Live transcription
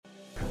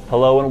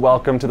Hello and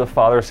welcome to the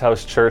Father's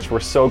House Church. We're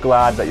so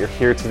glad that you're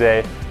here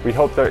today. We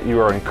hope that you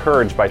are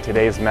encouraged by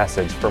today's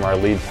message from our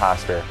lead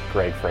pastor,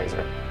 Greg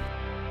Fraser.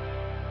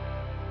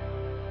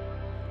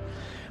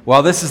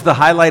 Well, this is the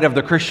highlight of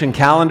the Christian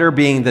calendar,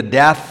 being the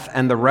death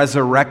and the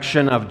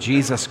resurrection of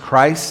Jesus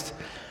Christ.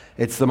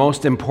 It's the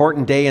most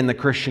important day in the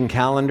Christian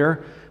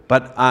calendar,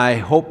 but I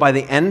hope by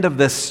the end of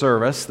this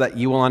service that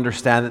you will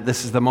understand that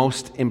this is the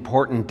most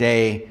important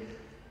day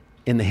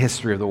in the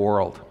history of the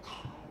world.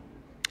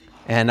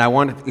 And I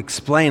want to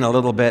explain a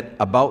little bit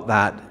about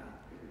that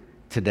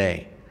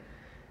today.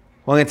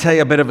 Well, I'm going to tell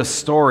you a bit of a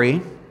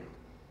story.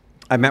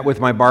 I met with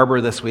my barber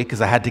this week because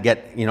I had to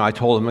get, I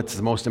told him it's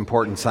the most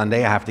important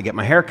Sunday. I have to get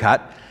my hair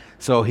cut.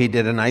 So he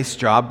did a nice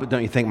job. But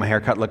don't you think my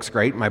haircut looks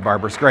great? My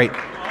barber's great.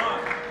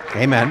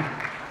 Amen.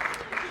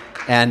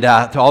 And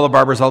to all the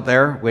barbers out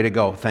there, way to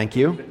go. Thank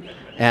you.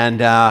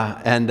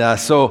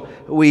 So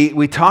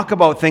we talk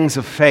about things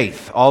of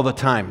faith all the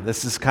time.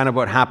 This is kind of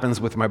what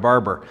happens with my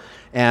barber.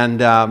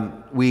 And I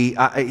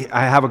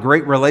have a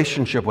great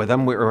relationship with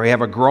him. We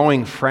have a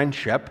growing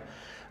friendship.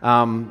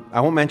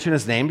 I won't mention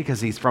his name because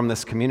he's from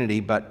this community,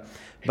 but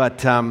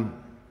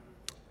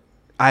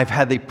I've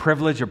had the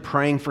privilege of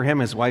praying for him.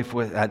 His wife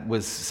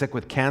was sick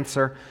with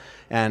cancer,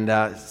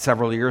 and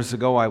several years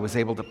ago I was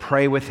able to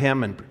pray with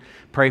him and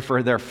pray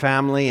for their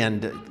family,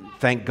 and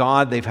thank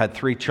God they've had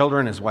 3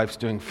 children. His wife's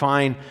doing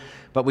fine.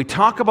 But we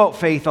talk about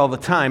faith all the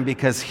time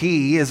because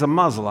he is a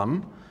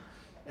Muslim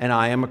and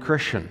I am a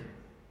Christian.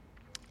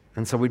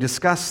 And so we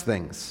discuss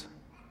things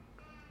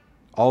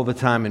all the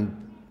time,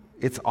 and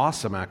it's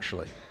awesome,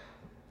 actually.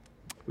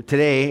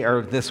 Today,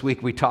 or this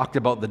week, we talked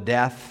about the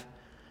death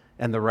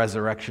and the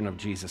resurrection of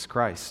Jesus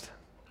Christ.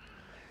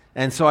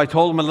 And so I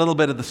told him a little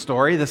bit of the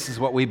story. This is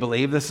what we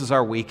believe. This is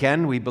our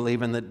weekend. We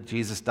believe in that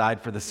Jesus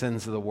died for the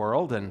sins of the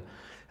world, and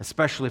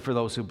especially for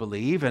those who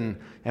believe, and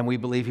we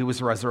believe he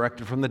was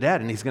resurrected from the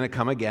dead, and he's going to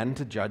come again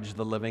to judge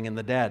the living and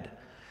the dead.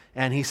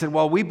 And he said,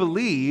 well, we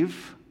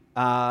believe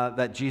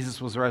that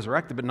Jesus was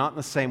resurrected, but not in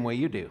the same way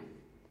you do.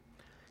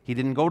 He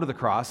didn't go to the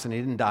cross and he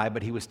didn't die,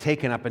 but he was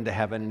taken up into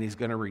heaven, and he's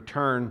going to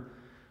return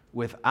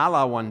with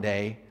Allah one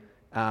day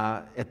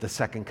at the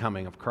second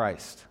coming of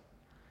Christ.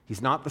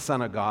 He's not the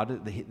Son of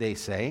God, they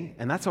say,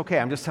 and that's okay.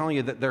 I'm just telling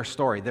you that their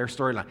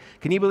storyline.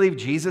 Can you believe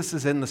Jesus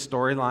is in the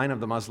storyline of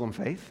the Muslim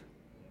faith?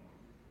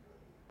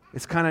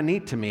 It's kind of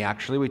neat to me,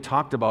 actually. We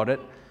talked about it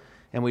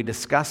and we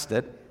discussed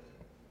it,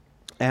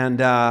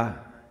 and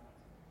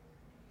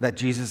that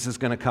Jesus is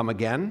going to come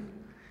again.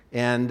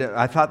 And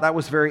I thought that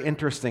was very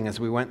interesting as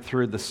we went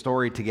through the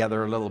story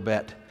together a little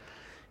bit.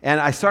 And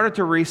I started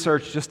to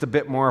research just a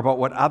bit more about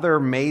what other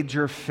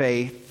major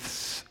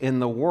faiths in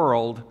the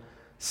world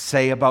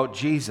say about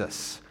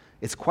Jesus.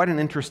 It's quite an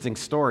interesting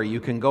story. You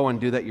can go and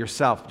do that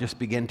yourself. Just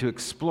begin to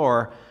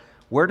explore,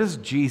 where does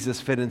Jesus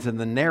fit into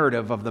the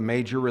narrative of the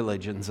major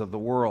religions of the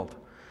world?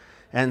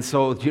 And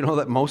so, do you know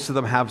that most of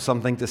them have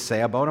something to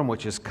say about him,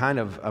 which is kind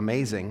of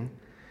amazing?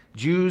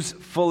 Jews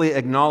fully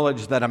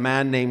acknowledge that a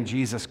man named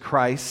Jesus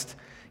Christ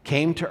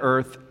came to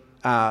earth,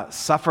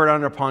 suffered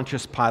under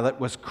Pontius Pilate,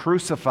 was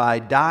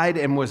crucified, died,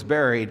 and was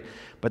buried,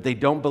 but they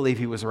don't believe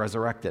he was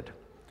resurrected.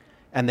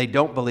 And they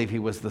don't believe he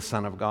was the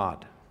Son of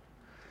God.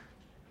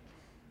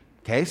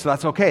 Okay, so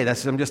that's okay.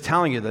 I'm just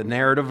telling you, the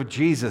narrative of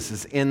Jesus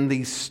is in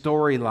these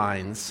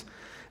storylines.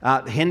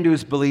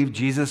 Hindus believe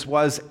Jesus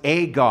was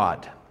a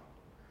God.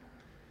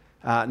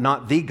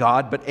 Not the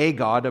God, but a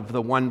God of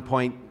the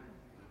 1.2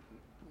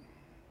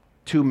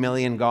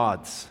 million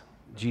gods.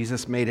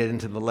 Jesus made it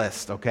into the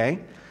list, okay?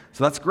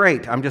 So that's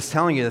great. I'm just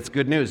telling you, that's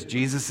good news.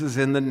 Jesus is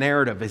in the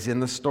narrative, he's in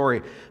the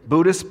story.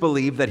 Buddhists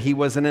believe that he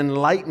was an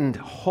enlightened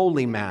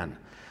holy man,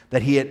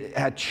 that he had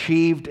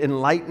achieved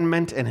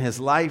enlightenment in his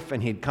life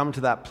and he'd come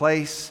to that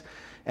place,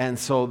 and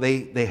so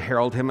they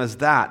herald him as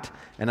that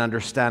and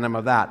understand him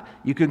of that.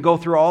 You can go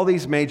through all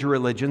these major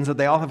religions and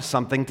they all have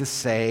something to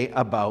say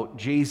about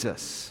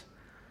Jesus.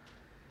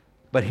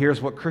 But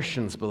here's what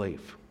Christians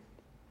believe.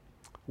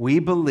 We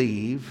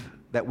believe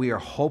that we are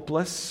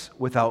hopeless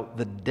without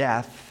the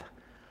death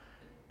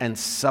and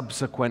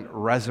subsequent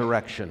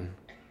resurrection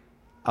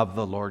of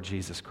the Lord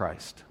Jesus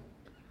Christ.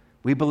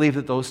 We believe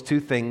that those two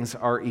things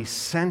are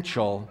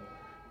essential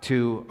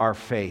to our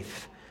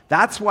faith.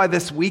 That's why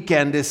this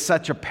weekend is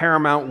such a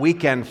paramount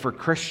weekend for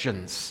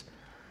Christians,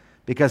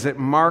 because it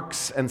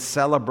marks and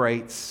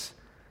celebrates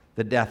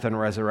the death and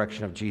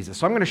resurrection of Jesus.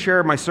 So I'm going to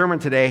share my sermon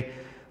today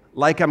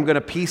like I'm going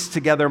to piece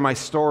together my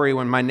story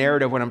when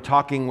I'm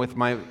talking with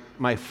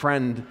my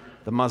friend,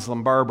 the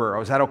Muslim barber.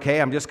 Is that okay?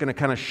 I'm just going to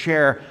kind of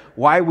share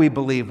why we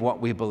believe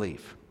what we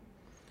believe.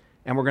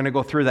 And we're going to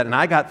go through that. And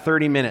I got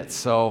 30 minutes,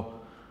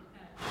 so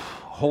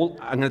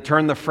I'm going to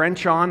turn the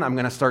French on. I'm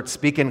going to start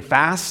speaking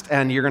fast,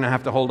 and you're going to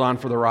have to hold on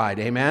for the ride.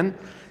 Amen?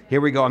 Here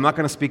we go. I'm not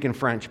going to speak in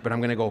French, but I'm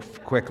going to go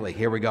quickly.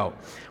 Here we go.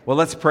 Well,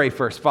 let's pray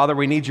first. Father,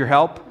 we need your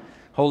help.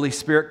 Holy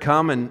Spirit,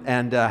 come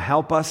and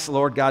help us,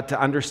 Lord God, to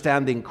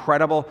understand the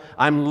incredible.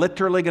 I'm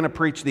literally going to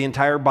preach the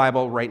entire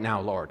Bible right now,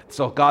 Lord.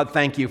 So, God,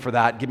 thank you for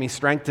that. Give me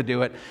strength to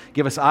do it.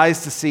 Give us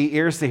eyes to see,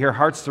 ears to hear,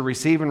 hearts to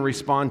receive and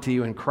respond to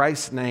you. In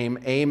Christ's name,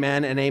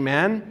 amen and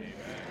amen. Amen.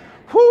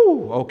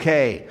 Whew,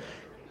 okay.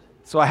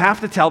 So I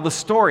have to tell the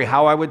story,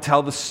 how I would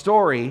tell the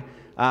story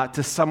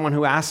to someone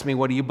who asked me,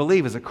 what do you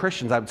believe as a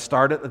Christian? I would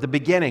start at the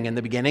beginning. In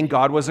the beginning,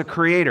 God was a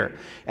creator,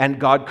 and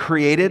God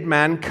created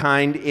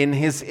mankind in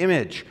his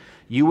image.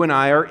 You and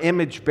I are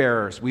image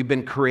bearers. We've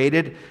been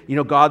created. You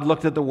know, God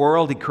looked at the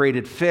world. He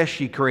created fish.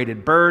 He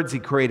created birds. He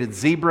created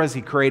zebras.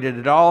 He created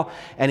it all.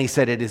 And he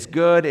said, it is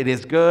good, it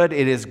is good,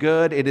 it is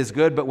good, it is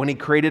good. But when he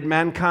created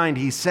mankind,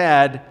 he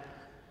said,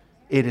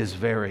 it is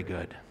very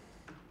good.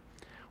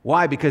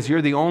 Why? Because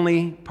you're the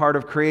only part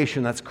of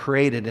creation that's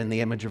created in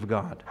the image of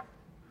God.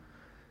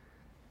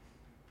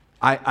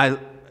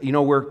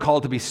 We're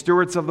called to be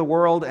stewards of the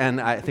world, and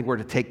I think we're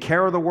to take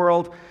care of the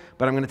world.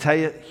 But I'm going to tell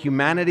you,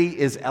 humanity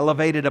is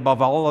elevated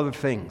above all other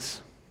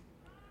things.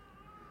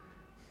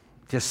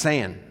 Just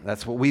saying,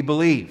 that's what we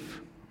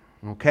believe.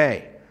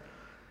 Okay.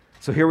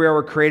 So here we are,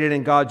 we're created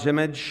in God's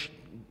image.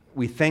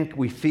 We think,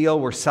 we feel,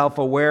 we're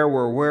self-aware,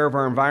 we're aware of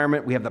our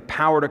environment. We have the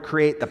power to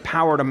create, the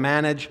power to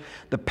manage,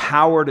 the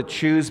power to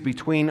choose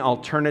between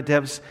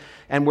alternatives.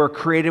 And we're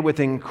created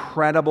with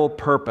incredible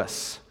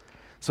purpose.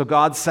 So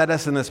God set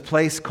us in this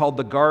place called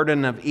the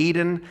Garden of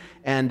Eden,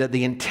 and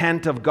the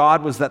intent of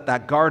God was that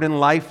that garden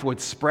life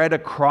would spread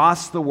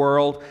across the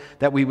world,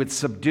 that we would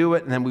subdue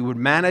it, and then we would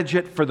manage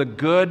it for the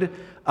good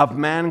of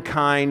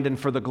mankind and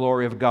for the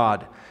glory of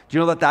God. Do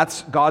you know that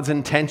that's God's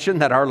intention,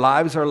 that our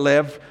lives are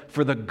lived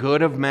for the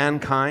good of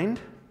mankind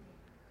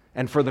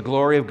and for the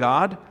glory of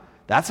God?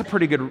 That's a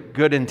pretty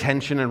good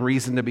intention and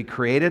reason to be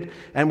created.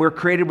 And we're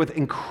created with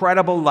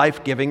incredible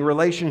life-giving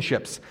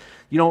relationships.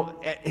 You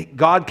know,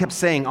 God kept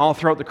saying all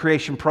throughout the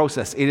creation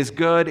process, it is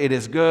good, it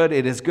is good,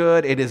 it is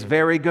good, it is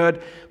very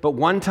good. But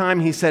one time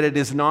he said it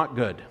is not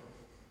good.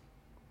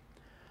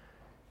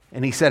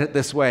 And he said it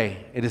this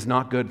way, it is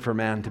not good for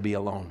man to be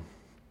alone.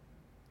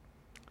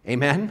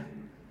 Amen?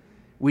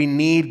 We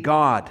need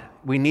God.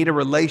 We need a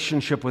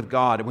relationship with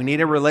God. We need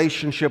a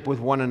relationship with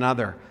one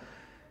another.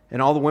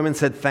 And all the women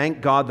said, thank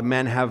God the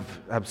men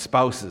have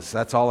spouses.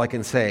 That's all I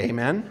can say.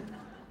 Amen?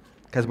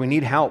 Because we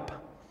need help.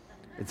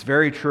 It's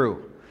very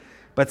true.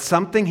 But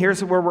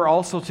here's where we're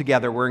also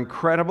together. We're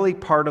incredibly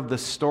part of the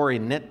story,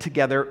 knit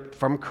together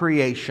from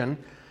creation.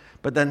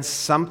 But then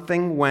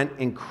something went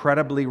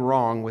incredibly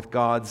wrong with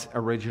God's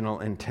original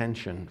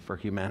intention for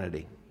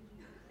humanity.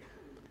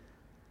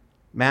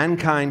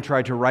 Mankind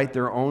tried to write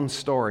their own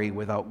story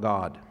without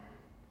God.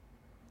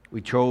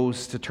 We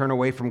chose to turn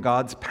away from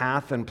God's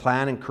path and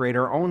plan and create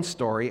our own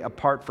story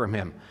apart from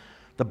Him.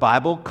 The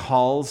Bible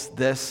calls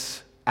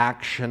this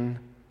action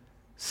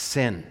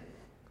sin.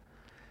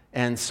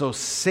 And so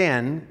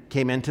sin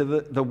came into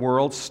the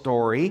world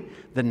story,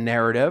 the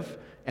narrative,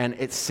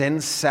 and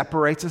sin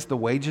separates us. The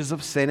wages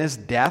of sin is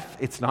death.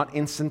 It's not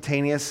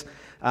instantaneous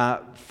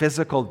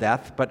physical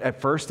death, but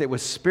at first it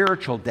was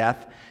spiritual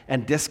death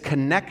and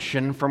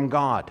disconnection from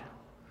God.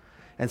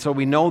 And so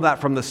we know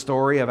that from the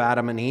story of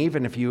Adam and Eve,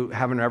 and if you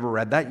haven't ever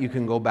read that, you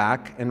can go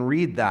back and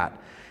read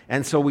that.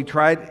 And so we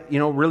tried,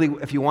 really,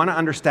 if you want to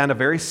understand a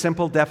very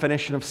simple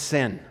definition of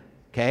sin,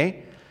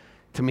 okay?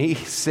 To me,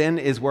 sin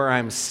is where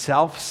I'm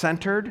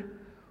self-centered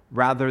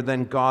rather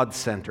than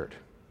God-centered.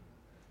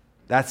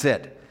 That's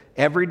it.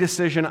 Every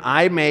decision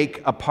I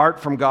make apart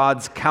from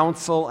God's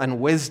counsel and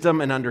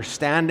wisdom and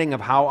understanding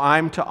of how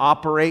I'm to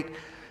operate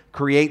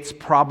creates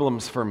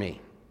problems for me.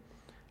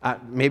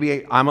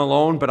 Maybe I'm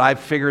alone, but I've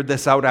figured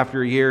this out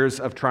after years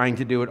of trying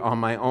to do it on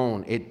my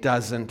own. It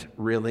doesn't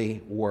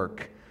really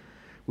work.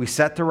 We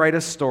set to write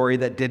a story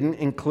that didn't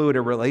include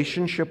a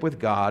relationship with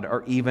God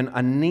or even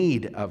a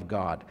need of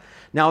God.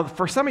 Now,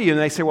 for some of you,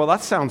 they say, well,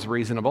 that sounds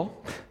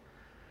reasonable.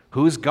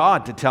 Who's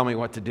God to tell me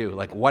what to do?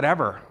 Like,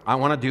 whatever. I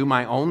want to do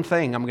my own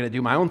thing. I'm going to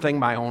do my own thing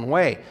my own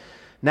way.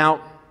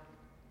 Now,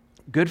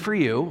 good for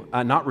you.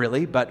 Not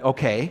really, but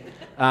okay.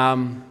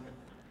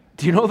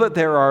 Do you know that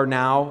there are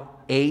now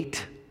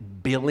 8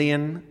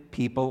 billion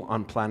people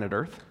on planet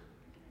Earth?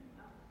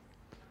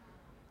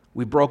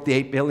 We broke the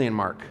 8 billion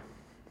mark.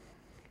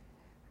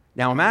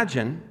 Now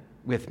imagine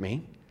with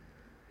me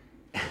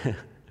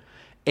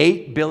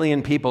 8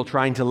 billion people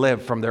trying to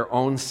live from their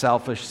own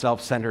selfish,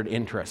 self-centered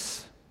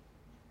interests.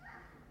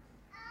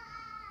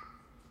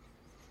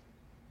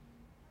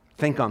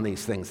 Think on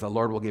these things. The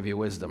Lord will give you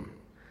wisdom.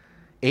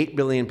 8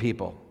 billion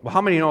people. Well,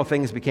 how many know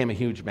things became a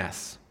huge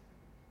mess?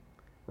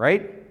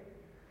 Right?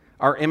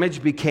 Our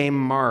image became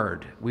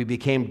marred. We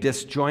became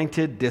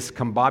disjointed,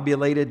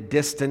 discombobulated,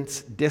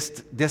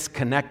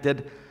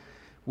 disconnected.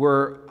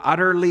 We're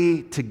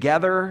utterly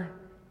together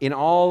in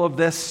all of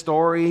this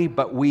story,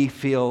 but we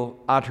feel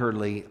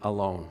utterly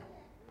alone.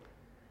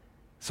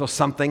 So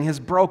something has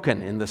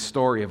broken in the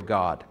story of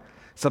God.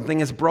 Something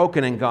is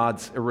broken in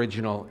God's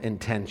original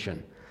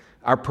intention.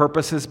 Our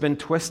purpose has been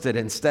twisted.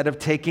 Instead of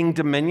taking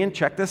dominion,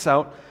 check this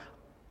out,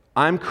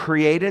 I'm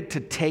created to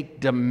take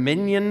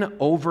dominion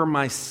over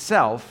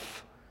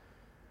myself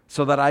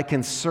so that I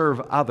can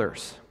serve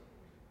others.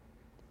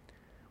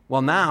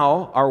 Well,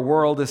 now our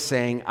world is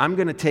saying, I'm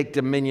going to take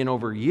dominion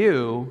over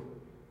you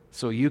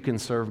so you can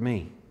serve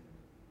me.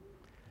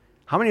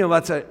 How many of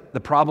that's the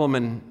problem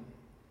in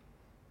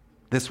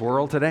this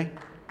world today?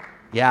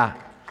 Yeah.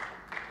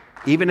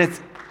 Even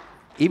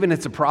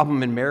it's a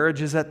problem in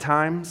marriages at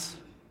times.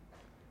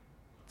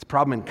 It's a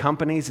problem in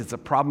companies. It's a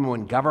problem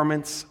when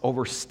governments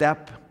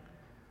overstep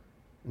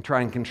and try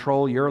and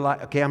control your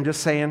life. Okay, I'm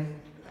just saying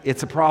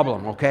it's a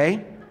problem,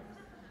 okay?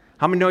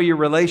 How many know your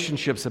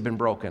relationships have been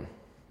broken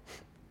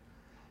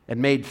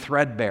and made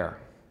threadbare?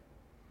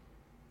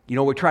 You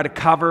know, we try to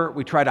cover,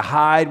 we try to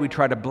hide, we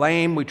try to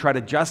blame, we try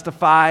to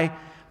justify.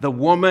 The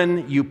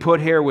woman you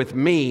put here with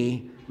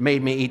me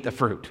made me eat the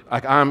fruit.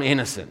 Like, I'm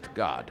innocent,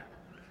 God.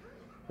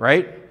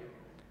 Right?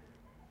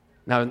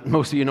 Now,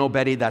 most of you know,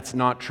 Betty, that's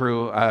not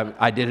true.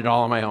 I did it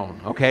all on my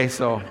own, okay?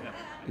 So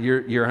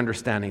you're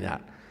understanding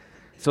that.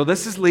 So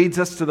this leads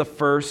us to the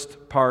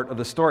first part of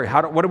the story.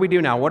 What do we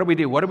do now? What do we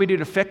do? What do we do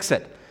to fix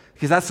it?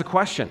 Because that's the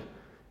question.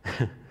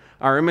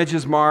 Our image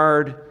is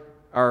marred.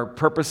 Our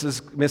purpose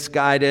is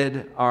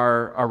misguided.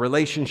 Our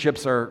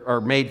relationships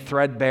are made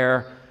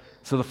threadbare.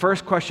 So the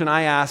first question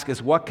I ask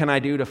is, what can I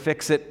do to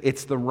fix it?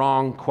 It's the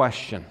wrong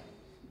question.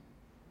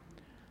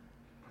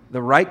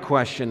 The right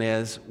question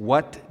is,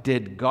 what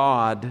did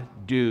God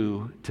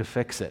do to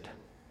fix it?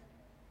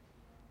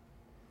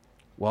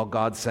 Well,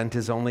 God sent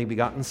His only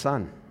begotten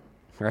Son,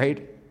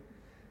 right?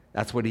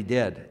 That's what He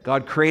did.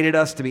 God created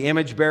us to be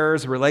image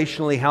bearers,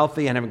 relationally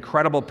healthy, and have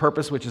incredible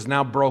purpose, which is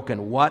now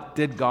broken. What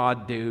did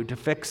God do to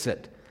fix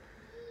it?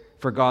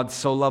 For God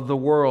so loved the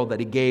world that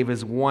He gave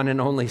His one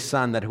and only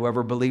Son, that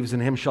whoever believes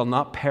in Him shall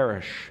not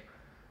perish,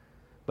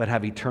 but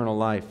have eternal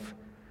life.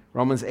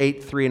 Romans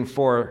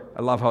 8:3-4,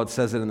 I love how it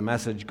says it in the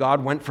Message.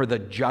 God went for the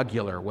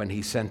jugular when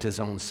He sent His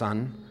own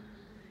Son.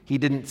 He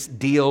didn't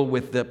deal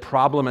with the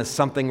problem as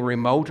something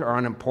remote or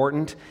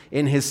unimportant.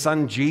 In His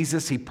Son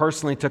Jesus, He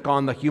personally took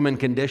on the human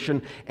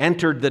condition,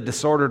 entered the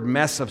disordered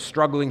mess of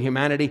struggling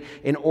humanity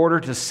in order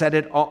to set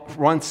it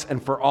once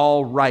and for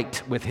all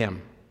right with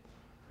Him.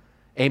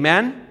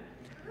 Amen?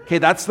 Okay,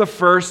 that's the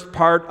first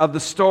part of the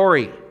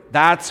story.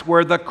 That's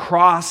where the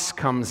cross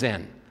comes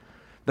in.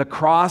 The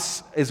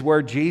cross is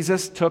where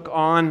Jesus took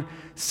on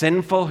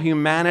sinful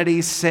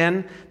humanity's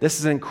sin. This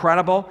is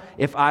incredible.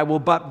 If I will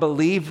but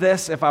believe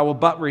this, if I will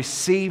but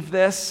receive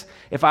this,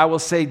 if I will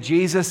say,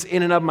 Jesus,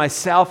 in and of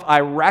myself,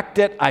 I wrecked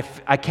it, I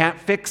can't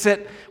fix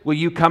it. Will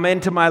you come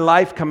into my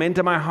life, come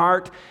into my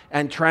heart,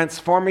 and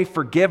transform me,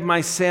 forgive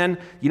my sin?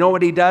 You know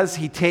what He does?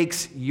 He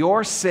takes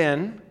your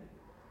sin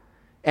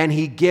and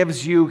He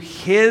gives you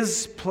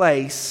His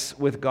place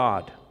with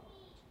God.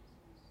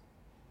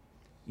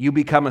 You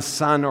become a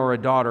son or a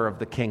daughter of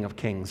the King of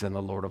Kings and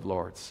the Lord of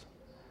Lords.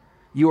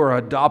 You are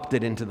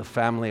adopted into the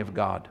family of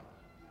God.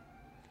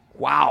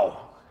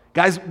 Wow.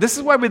 Guys, this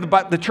is why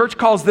the church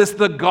calls this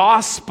the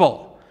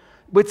gospel.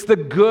 It's the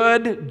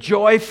good,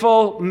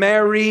 joyful,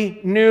 merry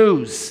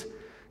news.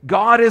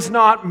 God is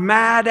not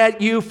mad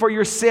at you for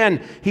your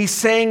sin. He's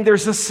saying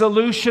there's a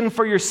solution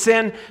for your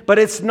sin, but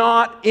it's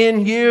not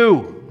in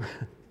you.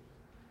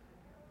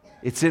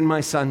 It's in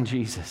my Son,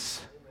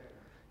 Jesus.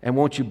 And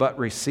won't you but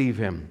receive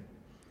Him?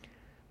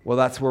 Well,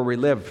 that's where we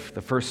live.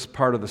 The first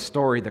part of the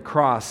story, the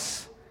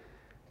cross.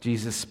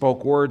 Jesus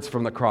spoke words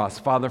from the cross.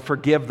 Father,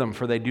 forgive them,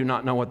 for they do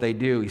not know what they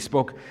do. He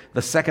spoke,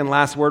 the second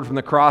last word from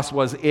the cross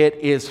was, it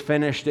is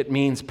finished. It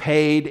means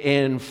paid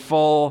in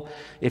full.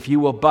 If you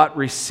will but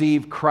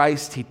receive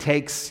Christ, He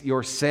takes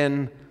your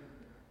sin,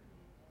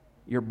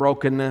 your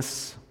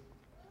brokenness,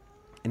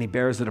 and He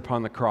bears it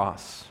upon the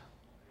cross.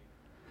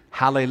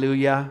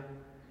 Hallelujah.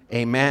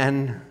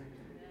 Amen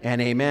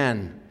and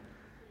amen.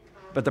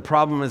 But the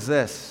problem is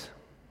this.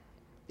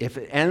 If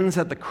it ends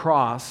at the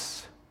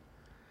cross,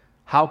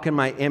 how can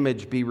my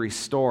image be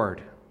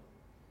restored?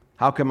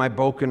 How can my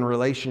broken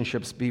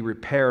relationships be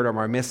repaired or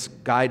my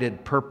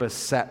misguided purpose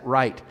set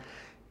right?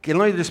 Okay,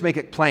 let me just make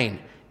it plain.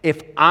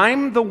 If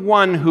I'm the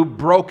one who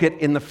broke it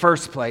in the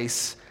first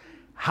place,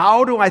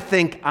 how do I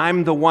think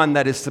I'm the one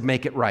that is to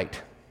make it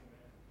right?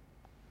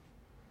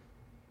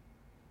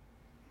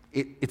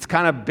 It's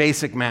kind of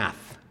basic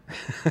math.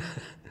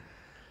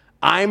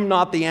 I'm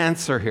not the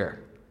answer here.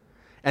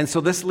 And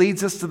so this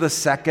leads us to the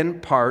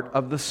second part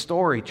of the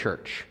story,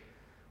 church.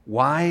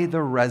 Why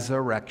the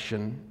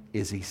resurrection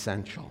is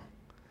essential.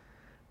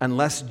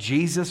 Unless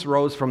Jesus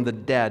rose from the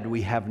dead,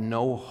 we have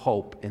no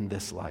hope in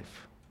this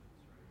life.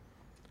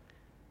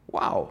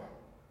 Wow.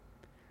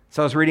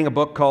 So I was reading a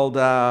book called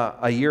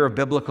A Year of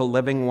Biblical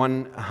Living,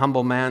 One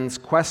Humble Man's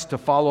Quest to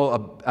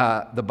Follow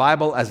the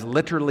Bible as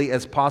literally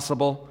as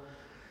possible.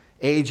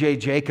 A.J.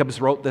 Jacobs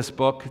wrote this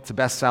book. It's a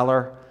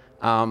bestseller.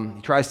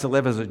 He tries to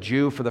live as a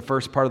Jew for the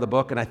first part of the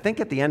book, and I think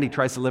at the end he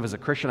tries to live as a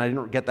Christian. I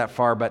didn't get that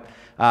far, but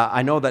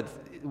I know that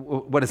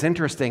what is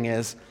interesting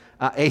is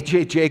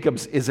A.J.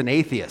 Jacobs is an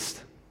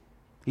atheist.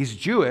 He's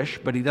Jewish,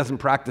 but he doesn't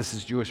practice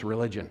his Jewish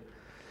religion.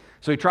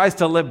 So he tries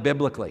to live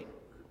biblically.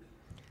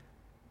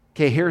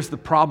 Okay, here's the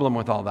problem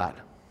with all that.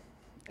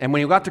 And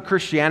when he got to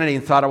Christianity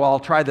and thought, well, I'll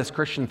try this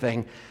Christian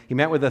thing, he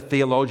met with a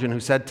theologian who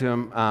said to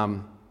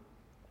him,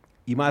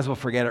 you might as well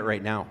forget it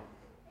right now.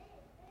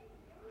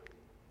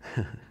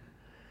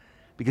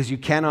 Because you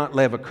cannot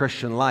live a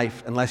Christian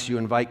life unless you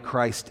invite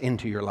Christ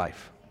into your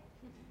life.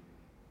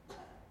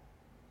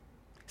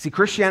 See,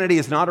 Christianity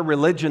is not a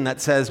religion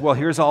that says, well,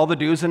 here's all the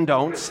do's and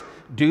don'ts.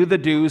 Do the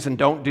do's and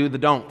don't do the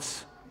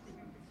don'ts.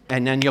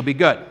 And then you'll be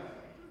good.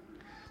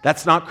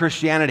 That's not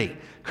Christianity.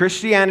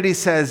 Christianity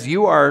says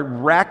you are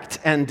wrecked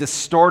and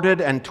distorted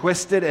and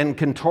twisted and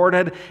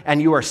contorted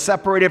and you are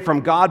separated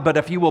from God, but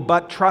if you will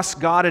but trust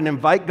God and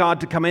invite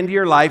God to come into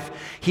your life,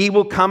 He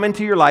will come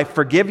into your life,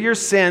 forgive your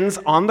sins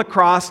on the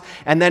cross,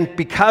 and then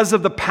because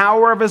of the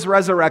power of His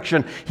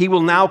resurrection, He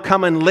will now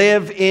come and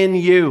live in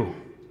you.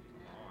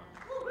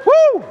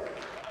 Woo!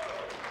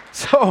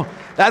 So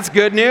that's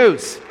good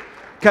news.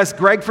 Because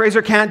Greg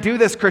Fraser can't do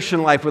this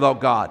Christian life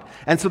without God.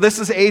 And so this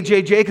is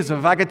A.J. Jacobs.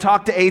 If I could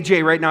talk to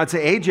A.J. right now, I'd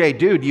say, A.J.,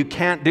 dude, you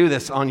can't do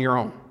this on your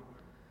own.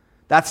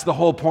 That's the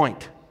whole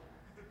point.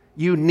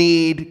 You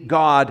need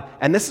God.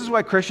 And this is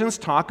why Christians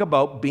talk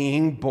about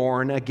being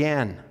born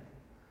again.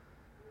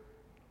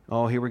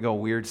 Oh, here we go,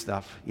 weird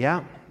stuff.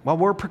 Yeah, well,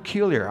 we're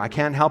peculiar. I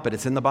can't help it.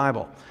 It's in the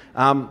Bible.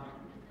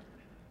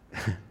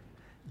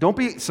 Don't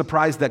be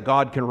surprised that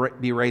God can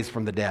be raised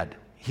from the dead.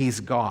 He's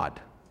God.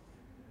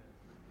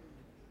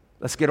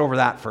 Let's get over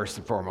that first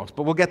and foremost,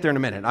 but we'll get there in a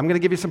minute. I'm going to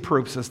give you some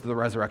proofs as to the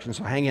resurrection,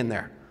 so hang in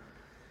there.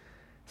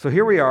 So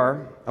here we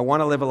are. I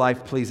want to live a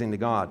life pleasing to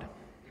God.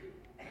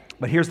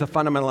 But here's the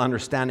fundamental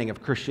understanding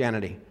of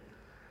Christianity.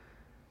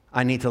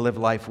 I need to live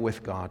life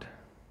with God.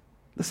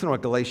 Listen to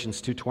what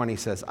Galatians 2:20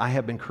 says. I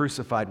have been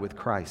crucified with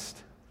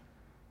Christ,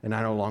 and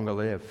I no longer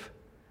live.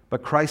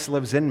 But Christ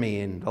lives in me,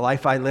 and the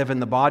life I live in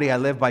the body, I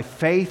live by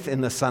faith in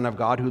the Son of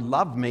God who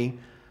loved me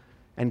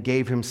and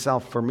gave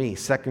Himself for me.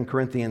 2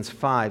 Corinthians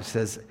 5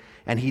 says,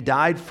 and He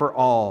died for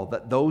all,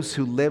 that those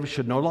who live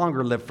should no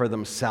longer live for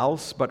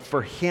themselves, but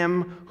for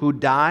Him who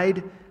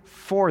died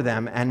for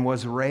them and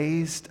was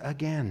raised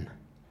again.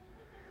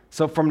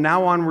 So from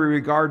now on, we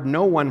regard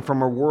no one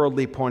from a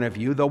worldly point of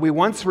view. Though we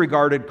once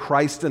regarded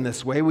Christ in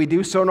this way, we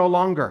do so no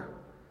longer.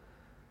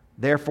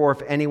 Therefore,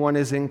 if anyone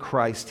is in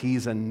Christ,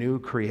 he's a new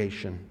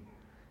creation.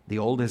 The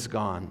old is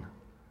gone,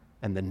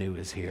 and the new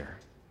is here.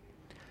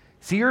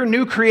 See, you're a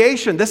new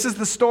creation. This is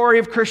the story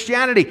of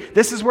Christianity.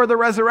 This is where the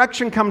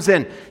resurrection comes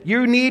in.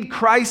 You need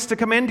Christ to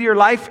come into your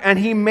life, and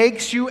He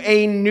makes you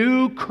a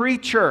new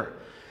creature,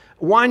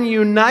 one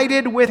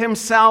united with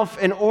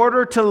Himself in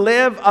order to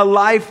live a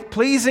life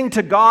pleasing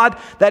to God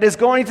that is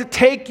going to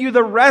take you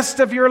the rest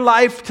of your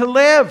life to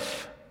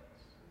live.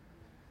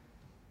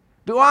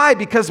 Why?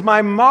 Because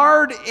my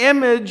marred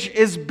image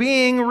is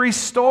being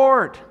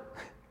restored.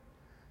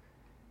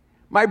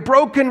 My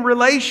broken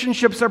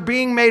relationships are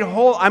being made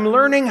whole. I'm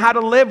learning how to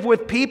live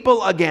with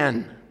people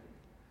again.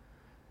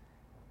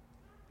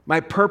 My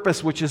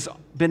purpose, which has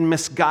been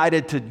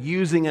misguided to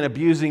using and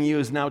abusing you,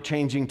 is now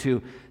changing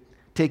to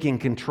taking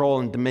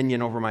control and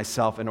dominion over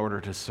myself in order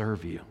to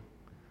serve you.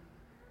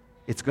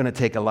 It's going to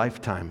take a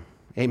lifetime.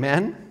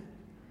 Amen?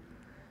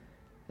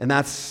 And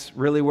that's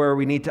really where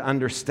we need to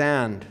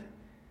understand.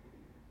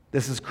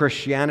 This is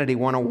Christianity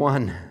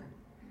 101.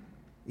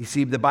 You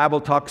see, the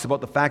Bible talks about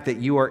the fact that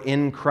you are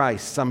in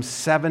Christ. Some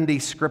 70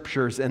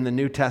 scriptures in the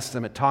New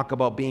Testament talk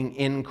about being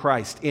in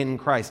Christ, in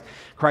Christ.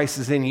 Christ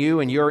is in you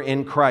and you're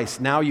in Christ.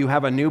 Now you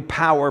have a new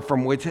power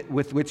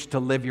with which to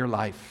live your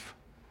life.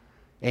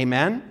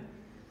 Amen?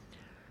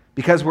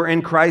 Because we're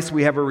in Christ,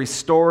 we have a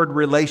restored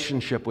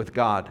relationship with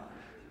God.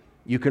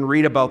 You can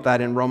read about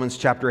that in Romans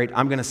chapter 8.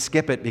 I'm going to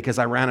skip it because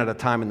I ran out of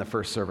time in the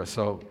first service,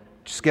 so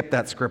skip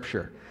that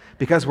scripture.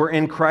 Because we're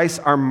in Christ,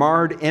 our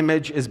marred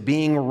image is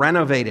being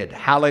renovated.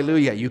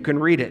 Hallelujah. You can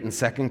read it in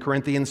 2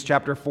 Corinthians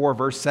chapter 4,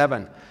 verse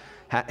 7.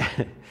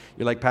 You're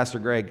like, Pastor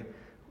Greg,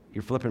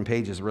 you're flipping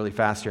pages really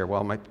fast here.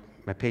 Well, my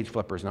page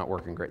flipper is not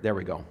working great. There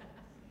we go.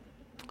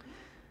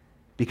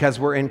 Because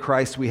we're in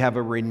Christ, we have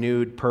a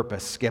renewed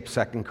purpose. Skip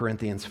 2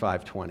 Corinthians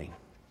 5:20.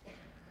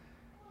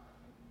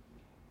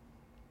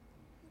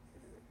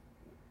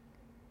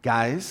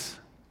 Guys,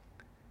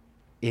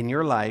 in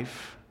your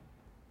life,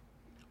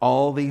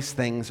 all these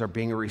things are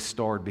being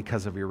restored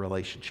because of your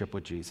relationship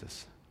with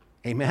Jesus.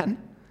 Amen?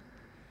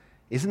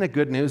 Isn't it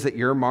good news that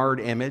your marred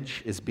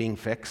image is being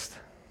fixed?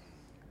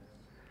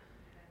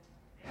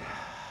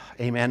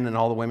 Amen. And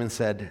all the women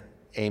said,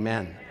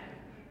 amen.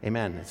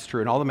 Amen. It's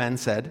true. And all the men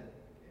said,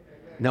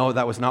 no,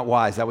 that was not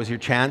wise. That was your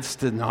chance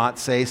to not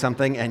say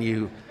something, and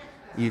you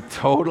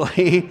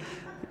totally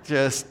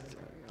just,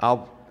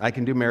 I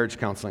can do marriage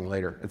counseling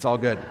later. It's all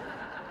good.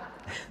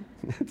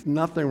 There's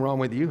nothing wrong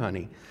with you,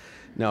 honey.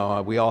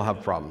 No, we all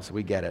have problems.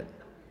 We get it.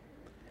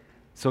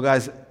 So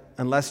guys,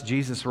 unless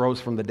Jesus rose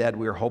from the dead,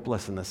 we are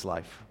hopeless in this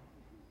life.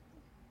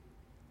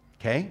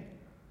 Okay?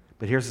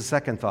 But here's the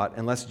second thought.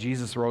 Unless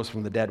Jesus rose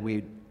from the dead,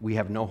 we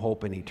have no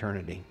hope in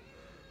eternity.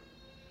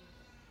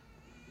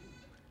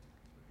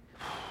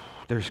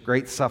 There's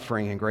great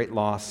suffering and great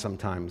loss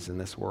sometimes in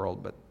this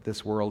world, but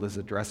this world is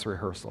a dress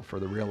rehearsal for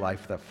the real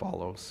life that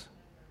follows.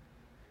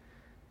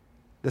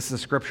 This is a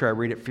scripture I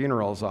read at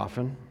funerals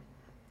often,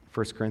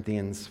 1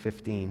 Corinthians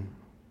 15.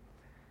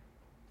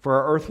 For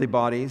our earthly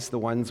bodies, the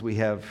ones we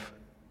have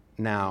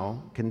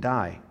now, can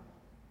die,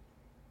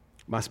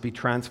 must be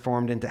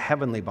transformed into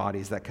heavenly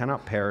bodies that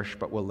cannot perish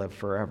but will live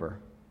forever.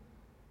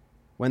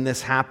 When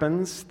this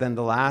happens, then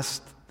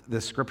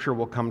the scripture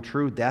will come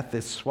true. Death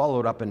is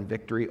swallowed up in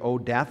victory. O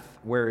death,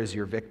 where is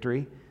your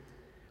victory?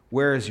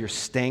 Where is your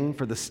sting?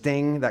 For the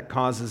sting that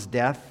causes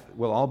death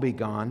will all be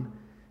gone,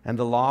 and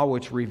the law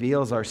which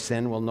reveals our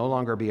sin will no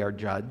longer be our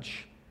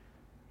judge.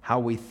 How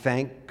we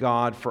thank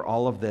God for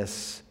all of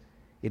this.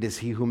 It is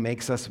He who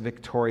makes us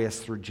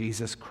victorious through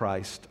Jesus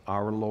Christ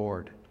our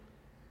Lord.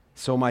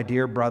 So, my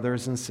dear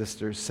brothers and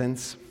sisters,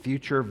 since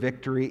future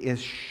victory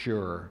is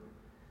sure,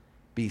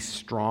 be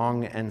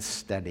strong and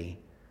steady,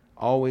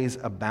 always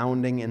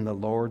abounding in the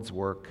Lord's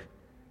work,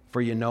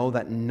 for you know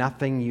that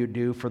nothing you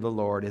do for the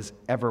Lord is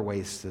ever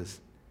wasted,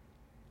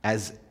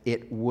 as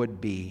it would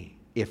be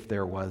if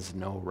there was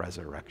no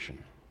resurrection.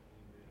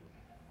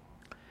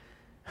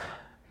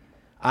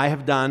 I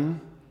have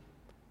done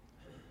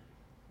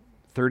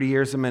 30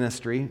 years of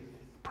ministry,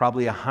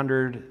 probably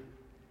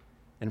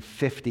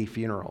 150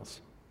 funerals,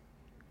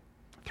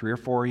 3 or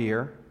 4 a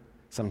year,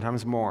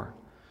 sometimes more.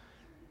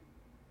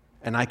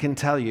 And I can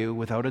tell you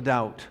without a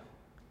doubt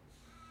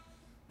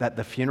that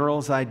the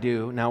funerals I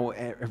do, now,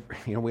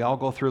 we all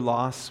go through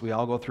loss, we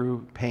all go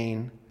through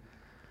pain,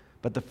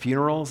 but the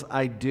funerals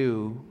I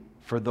do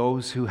for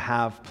those who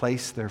have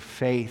placed their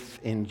faith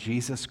in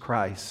Jesus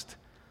Christ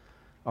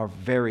are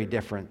very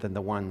different than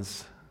the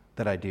ones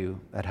that I do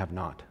that have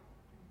not.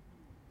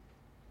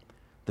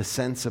 The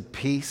sense of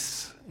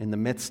peace in the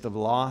midst of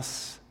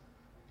loss,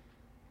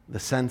 the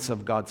sense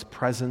of God's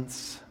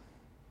presence,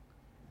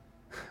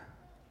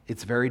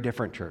 it's very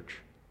different, church.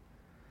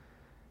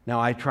 Now,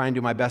 I try and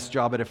do my best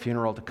job at a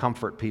funeral to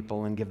comfort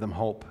people and give them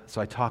hope.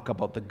 So I talk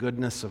about the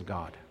goodness of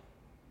God.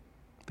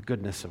 The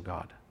goodness of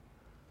God.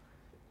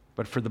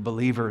 But for the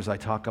believers, I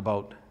talk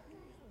about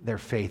their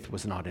faith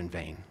was not in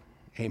vain.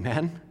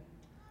 Amen?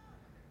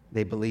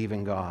 They believe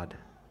in God.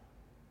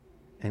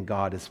 And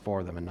God is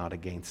for them and not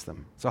against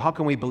them. So how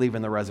can we believe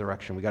in the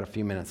resurrection? We got a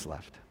few minutes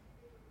left.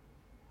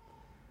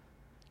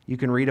 You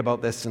can read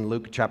about this in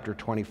Luke chapter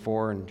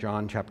 24 and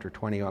John chapter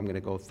 20. I'm going to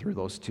go through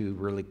those two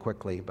really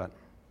quickly, but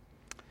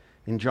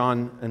in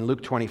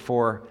Luke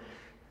 24,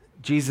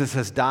 Jesus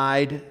has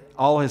died.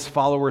 All his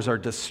followers are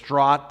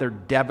distraught. They're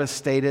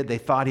devastated. They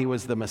thought he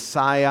was the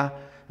Messiah.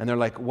 And they're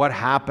like, what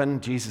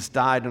happened? Jesus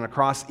died on a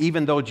cross.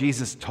 Even though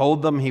Jesus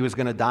told them he was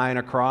going to die on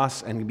a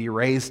cross and be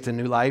raised to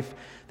new life,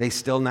 they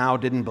still now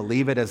didn't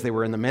believe it as they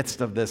were in the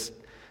midst of this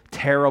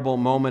terrible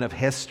moment of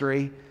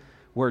history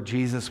where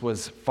Jesus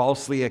was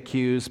falsely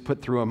accused,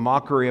 put through a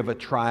mockery of a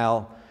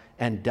trial,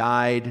 and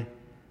died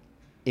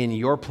in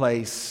your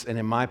place and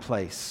in my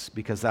place,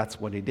 because that's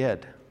what he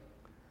did.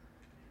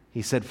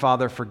 He said,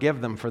 Father,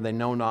 forgive them, for they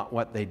know not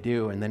what they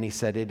do. And then he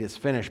said, it is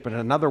finished. But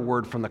another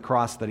word from the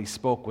cross that he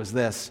spoke was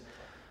this,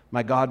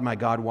 my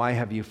God, why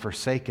have you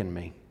forsaken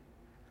me?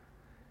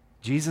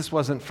 Jesus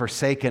wasn't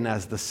forsaken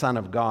as the Son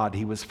of God.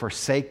 He was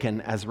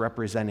forsaken as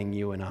representing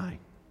you and I.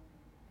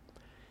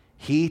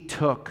 He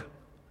took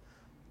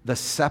the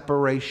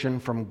separation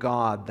from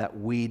God that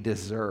we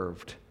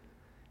deserved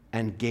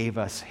and gave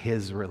us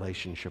his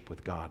relationship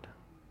with God.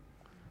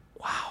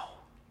 Wow.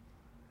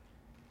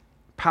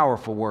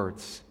 Powerful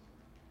words.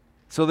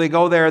 So they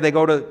go there, they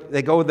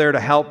go there to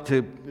help,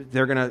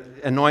 they're going to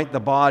anoint the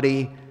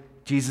body.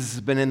 Jesus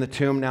has been in the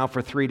tomb now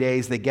for 3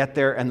 days. They get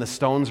there and the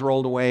stone's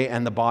rolled away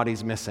and the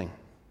body's missing.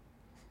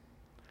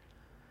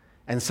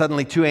 And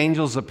suddenly 2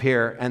 angels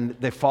appear and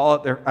they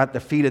fall at the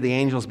feet of the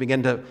angels,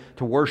 begin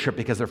to worship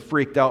because they're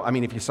freaked out. I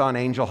mean, if you saw an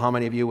angel, how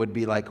many of you would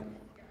be like,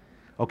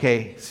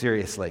 okay,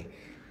 seriously?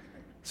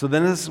 So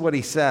then this is what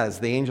he says.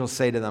 The angels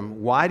say to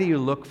them, why do you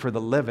look for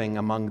the living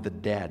among the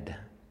dead?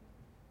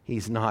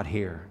 He's not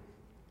here.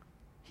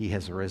 He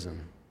has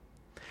risen.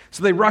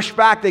 So they rush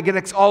back. They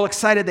get all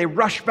excited. They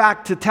rush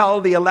back to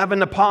tell the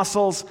 11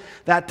 apostles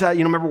that,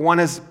 remember one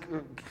has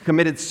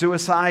committed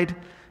suicide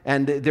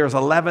and there's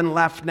 11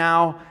 left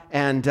now.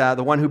 And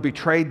the one who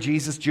betrayed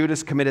Jesus,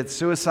 Judas, committed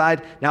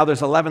suicide. Now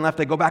there's 11 left.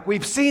 They go back.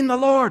 We've seen the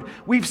Lord.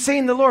 We've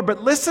seen the Lord.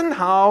 But listen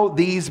how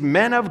these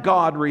men of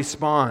God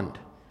respond.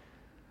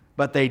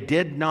 But they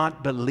did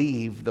not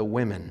believe the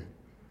women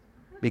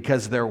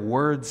because their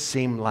words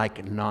seemed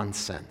like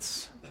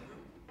nonsense.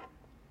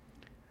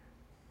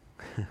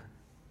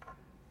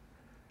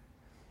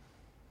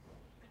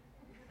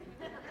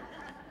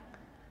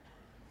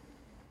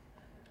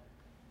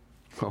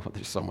 Oh,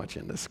 there's so much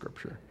in this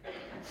scripture.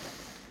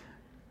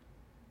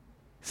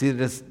 See,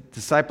 the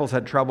disciples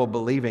had trouble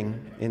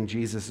believing in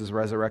Jesus'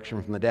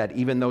 resurrection from the dead,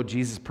 even though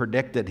Jesus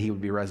predicted he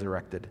would be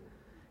resurrected.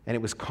 And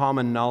it was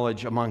common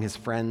knowledge among his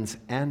friends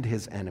and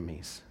his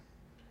enemies.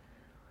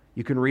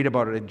 You can read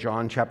about it in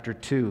John chapter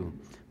 2,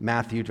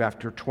 Matthew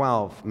chapter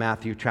 12,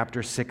 Matthew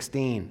chapter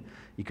 16.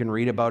 You can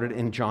read about it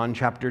in John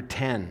chapter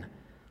 10.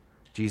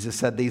 Jesus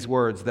said these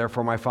words,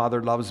 "Therefore my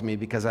Father loves me,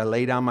 because I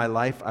lay down my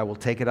life, I will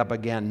take it up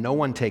again. No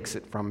one takes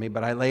it from me,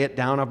 but I lay it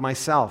down of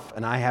myself,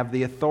 and I have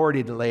the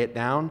authority to lay it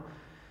down,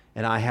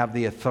 and I have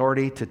the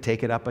authority to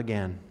take it up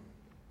again."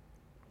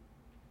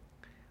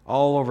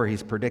 All over,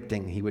 he's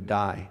predicting he would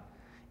die.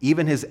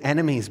 Even his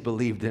enemies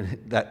believed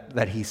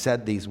that he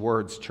said these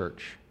words,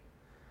 church.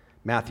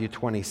 Matthew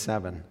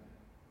 27.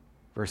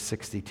 Verse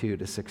 62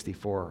 to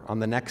 64. On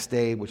the next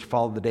day, which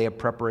followed the day of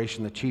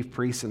preparation, the chief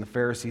priests and the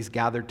Pharisees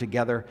gathered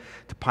together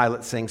to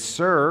Pilate, saying,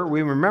 "Sir,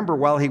 we remember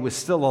while he was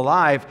still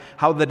alive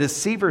how the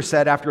deceiver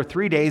said, 'After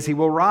 3 days he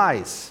will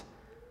rise.'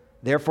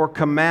 Therefore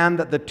command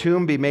that the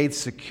tomb be made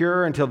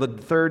secure until the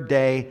third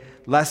day,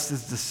 lest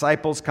his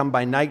disciples come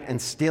by night and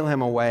steal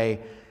him away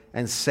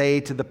and say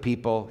to the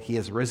people, 'He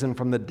has risen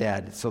from the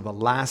dead.' So the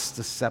last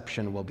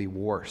deception will be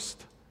worse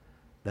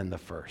than the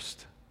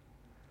first."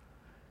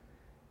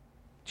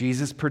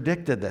 Jesus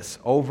predicted this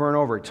over and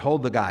over. He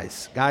told the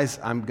guys,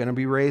 "I'm going to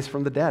be raised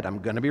from the dead. I'm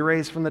going to be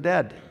raised from the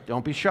dead.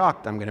 Don't be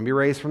shocked. I'm going to be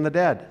raised from the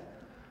dead."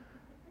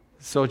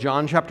 So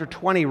John chapter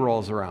 20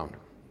 rolls around.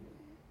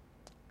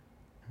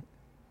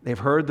 They've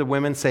heard the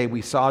women say,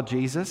 "We saw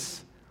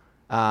Jesus."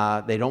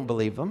 They don't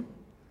believe them.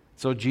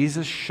 So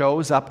Jesus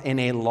shows up in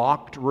a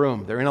locked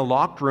room. They're in a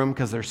locked room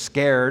because they're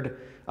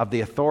scared of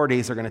the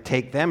authorities. They're going to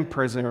take them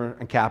prisoner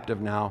and captive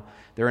now.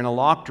 They're in a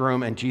locked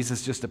room, and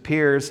Jesus just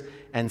appears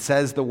and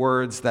says the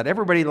words that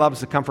everybody loves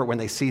to comfort when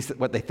they see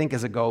what they think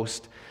is a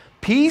ghost.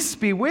 "Peace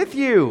be with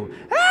you."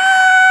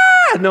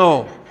 Ah!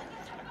 No.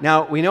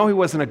 Now, we know he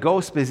wasn't a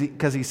ghost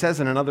because he says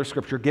in another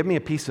scripture, "Give me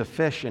a piece of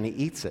fish," and he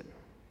eats it.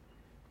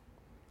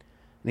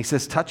 And he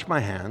says, "Touch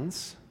my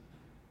hands,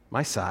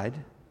 my side.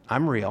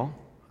 I'm real.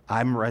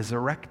 I'm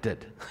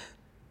resurrected."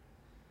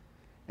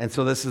 And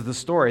so this is the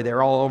story.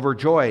 They're all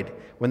overjoyed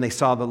when they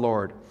saw the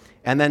Lord.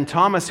 And then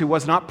Thomas, who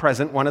was not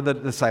present, one of the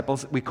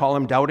disciples, we call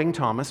him Doubting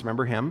Thomas,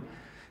 remember him?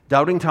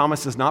 Doubting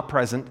Thomas is not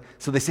present.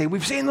 So they say,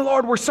 "We've seen the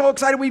Lord. We're so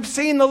excited. We've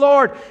seen the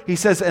Lord." He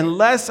says,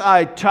 "Unless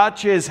I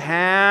touch his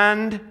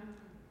hand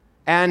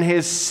and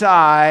his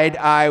side,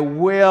 I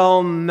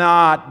will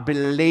not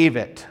believe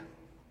it."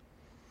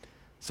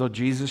 So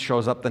Jesus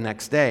shows up the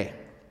next day.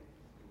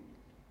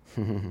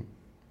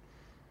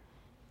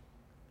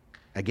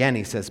 Again,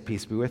 he says,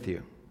 "Peace be with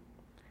you."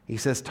 He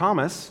says,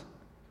 "Thomas,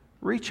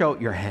 reach out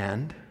your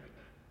hand.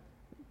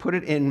 Put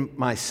it in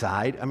my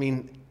side." I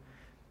mean,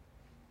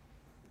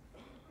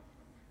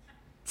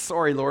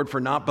 sorry, Lord, for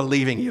not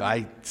believing you.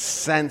 I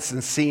sense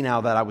and see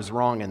now that I was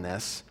wrong in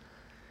this.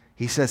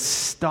 He says,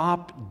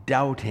 "Stop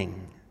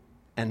doubting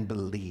and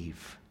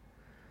believe."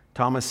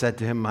 Thomas said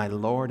to him, "My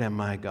Lord and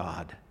my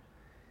God."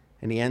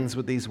 And he ends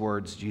with these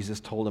words. Jesus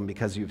told him,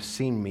 "Because you've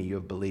seen me, you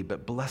have believed.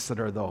 But blessed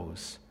are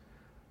those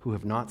who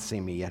have not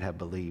seen me yet have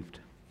believed."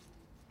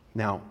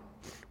 Now,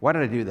 why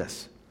did I do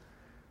this?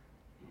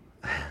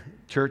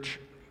 Church,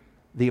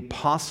 the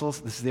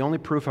apostles, this is the only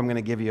proof I'm going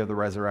to give you of the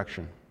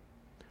resurrection.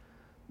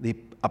 The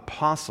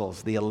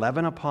apostles, the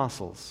 11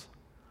 apostles,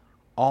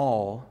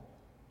 all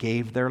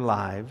gave their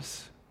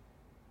lives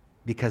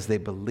because they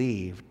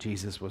believed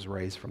Jesus was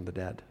raised from the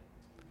dead.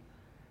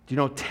 Do you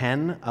know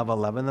 10 of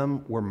 11 of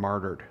them were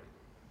martyred?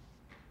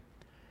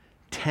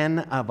 10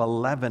 of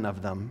 11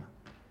 of them,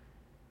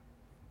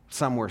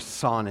 some were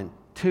sawn in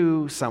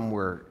two, some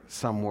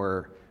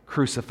were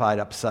crucified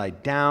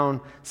upside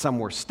down, some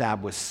were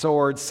stabbed with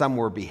swords, some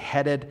were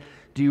beheaded.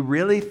 Do you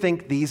really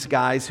think these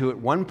guys who at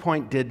one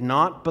point did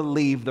not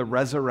believe the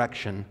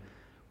resurrection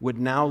would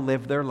now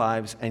live their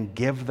lives and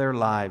give their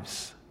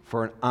lives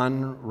for an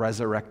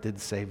unresurrected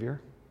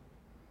Savior?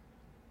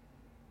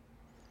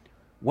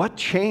 What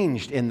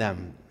changed in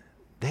them?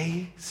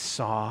 They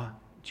saw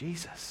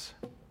Jesus.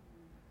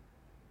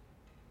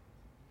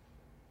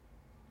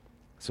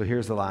 So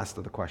here's the last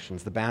of the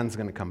questions. The band's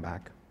going to come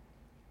back.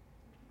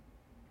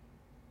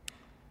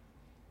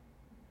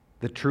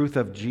 The truth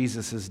of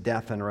Jesus'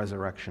 death and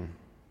resurrection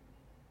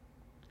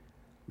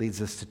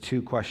leads us to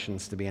two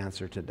questions to be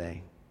answered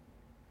today.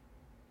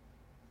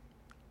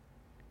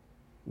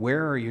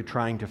 Where are you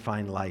trying to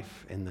find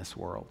life in this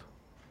world?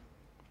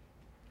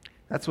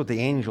 That's what the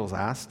angels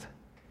asked.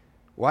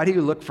 Why do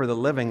you look for the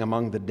living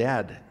among the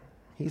dead?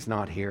 He's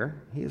not here.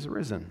 He is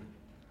risen.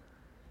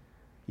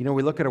 You know,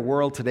 we look at a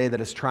world today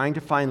that is trying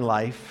to find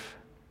life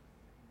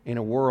in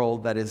a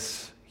world that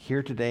is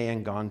here today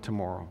and gone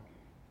tomorrow.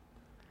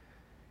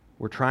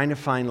 We're trying to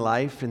find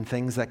life in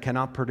things that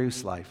cannot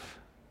produce life.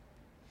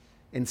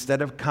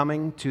 Instead of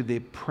coming to the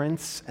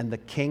Prince and the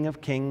King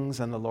of Kings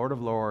and the Lord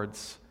of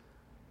Lords,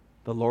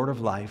 the Lord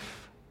of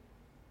life,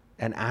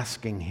 and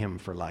asking Him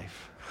for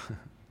life.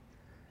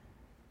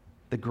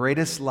 The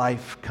greatest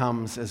life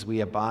comes as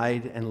we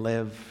abide and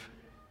live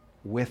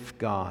with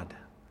God.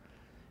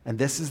 And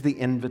this is the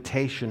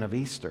invitation of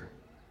Easter.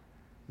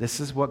 This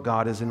is what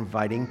God is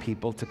inviting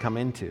people to come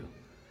into.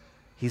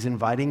 He's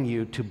inviting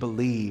you to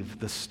believe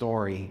the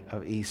story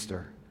of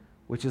Easter,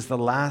 which is the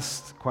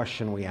last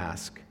question we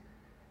ask.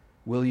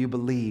 Will you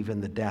believe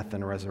in the death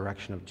and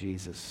resurrection of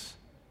Jesus?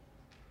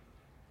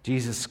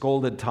 Jesus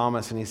scolded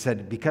Thomas and he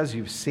said, because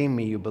you've seen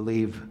me, you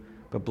believe.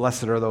 but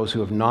blessed are those who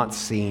have not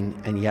seen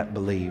and yet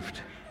believed.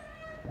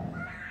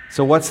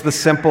 So what's the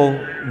simple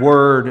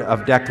word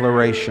of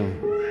declaration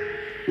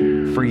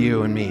for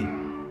you and me?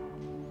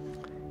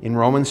 In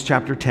Romans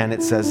chapter 10,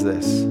 it says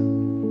this: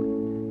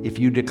 if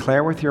you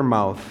declare with your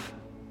mouth,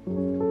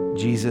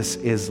 Jesus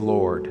is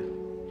Lord,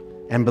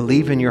 and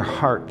believe in your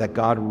heart that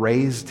God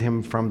raised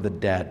him from the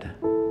dead,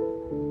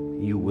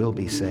 you will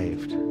be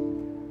saved.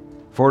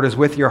 For it is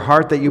with your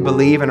heart that you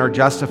believe and are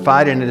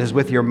justified, and it is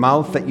with your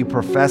mouth that you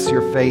profess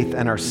your faith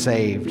and are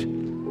saved.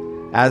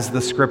 As the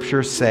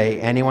scriptures say,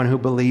 anyone who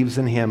believes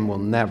in him will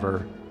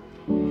never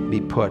be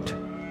put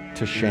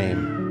to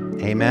shame.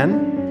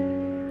 Amen?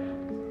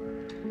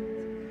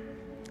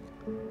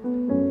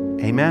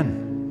 Amen.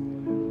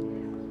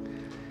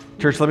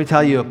 Church, let me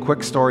tell you a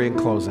quick story in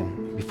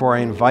closing before I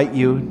invite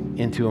you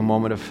into a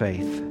moment of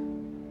faith.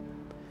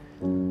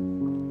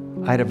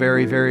 I had a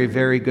very, very,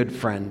 very good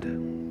friend.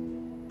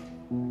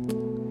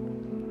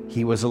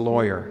 He was a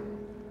lawyer,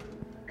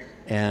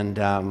 and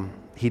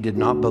he did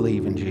not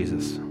believe in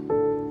Jesus.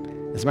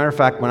 As a matter of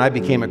fact, when I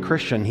became a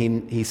Christian,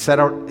 he set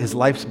out his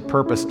life's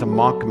purpose to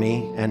mock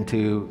me and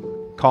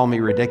to call me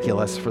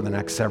ridiculous for the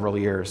next several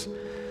years,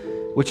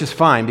 which is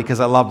fine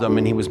because I loved him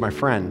and he was my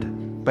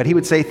friend. But he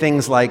would say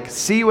things like,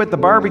 "See you at the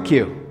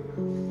barbecue."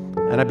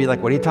 And I'd be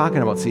like, "What are you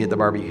talking about, see you at the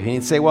barbecue?" And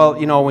he'd say, "Well,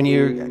 you know, when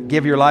you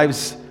give your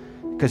lives,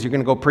 because you're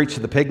going to go preach to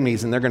the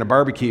pygmies and they're going to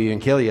barbecue you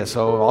and kill you,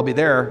 so I'll be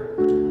there."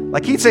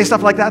 Like, he'd say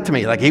stuff like that to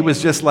me. Like, he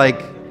was just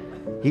like,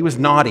 he was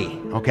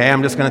naughty, okay?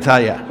 I'm just going to tell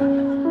you.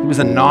 He was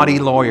a naughty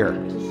lawyer.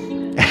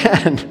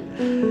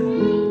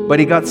 But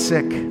he got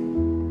sick.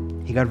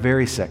 He got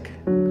very sick.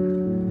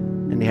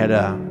 And he had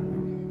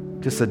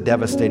just a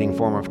devastating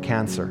form of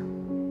cancer.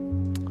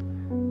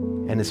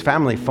 And his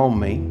family phoned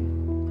me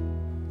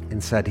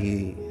and said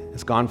he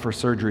has gone for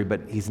surgery, but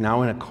he's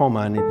now in a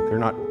coma and they're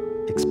not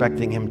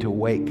expecting him to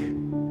wake.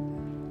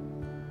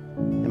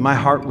 And my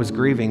heart was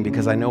grieving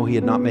because I know he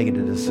had not made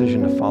a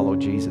decision to follow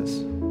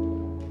Jesus.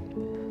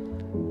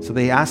 So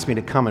they asked me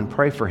to come and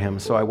pray for him.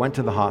 So I went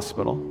to the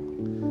hospital.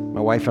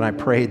 My wife and I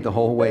prayed the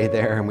whole way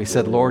there, and we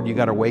said, "Lord, you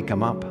got to wake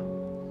him up.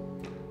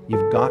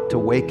 You've got to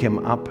wake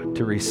him up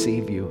to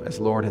receive you as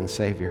Lord and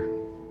Savior."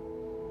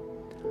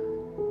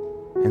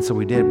 And so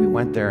we did. We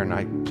went there, and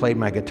I played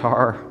my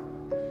guitar,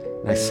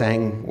 and I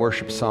sang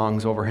worship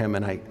songs over him,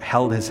 and I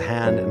held his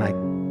hand, and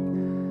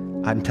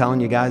I'm telling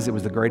you guys, it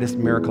was the greatest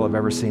miracle I've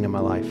ever seen in my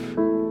life.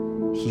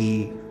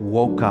 He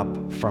woke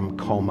up from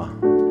coma.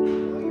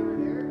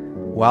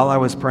 While I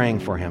was praying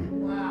for him,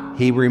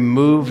 he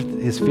removed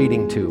his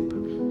feeding tube,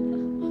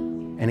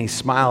 and he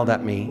smiled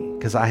at me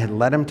because I had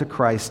led him to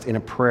Christ in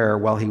a prayer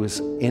while he was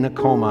in a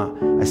coma.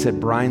 I said,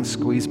 "Brian,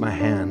 squeeze my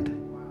hand.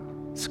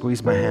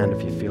 Squeeze my hand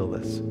if you feel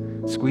this.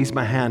 Squeeze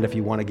my hand if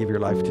you want to give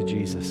your life to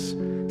Jesus.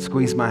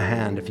 Squeeze my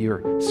hand if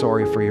you're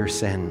sorry for your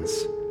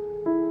sins."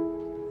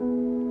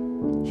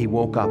 He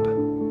woke up.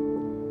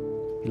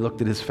 He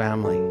looked at his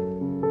family.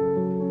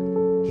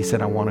 He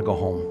said, "I want to go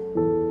home."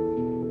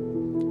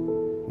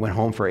 Went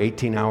home for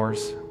 18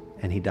 hours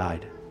and he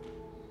died.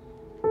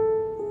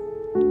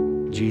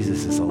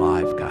 Jesus is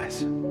alive,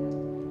 guys.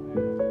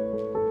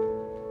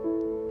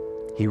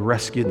 He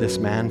rescued this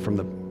man from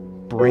the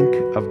brink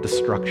of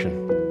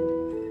destruction.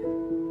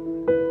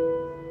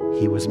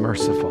 He was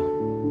merciful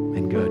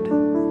and good.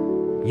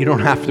 You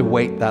don't have to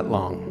wait that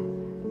long.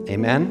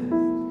 Amen?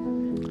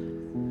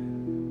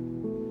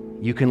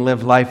 You can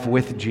live life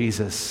with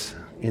Jesus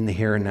in the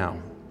here and now.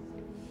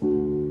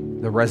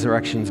 The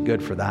resurrection's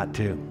good for that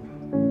too.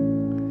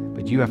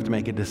 But you have to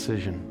make a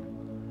decision.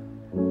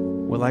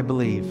 Will I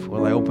believe?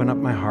 Will I open up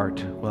my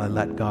heart? Will I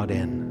let God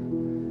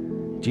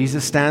in?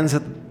 Jesus stands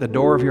at the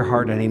door of your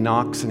heart and he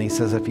knocks and he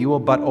says, "If you will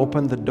but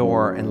open the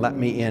door and let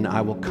me in,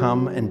 I will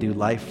come and do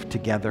life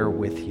together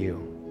with you."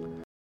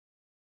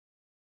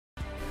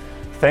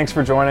 Thanks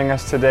for joining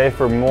us today.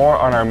 For more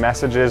on our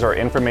messages or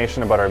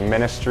information about our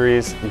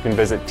ministries, you can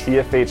visit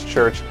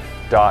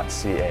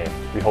tfhchurch.ca.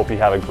 We hope you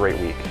have a great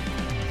week.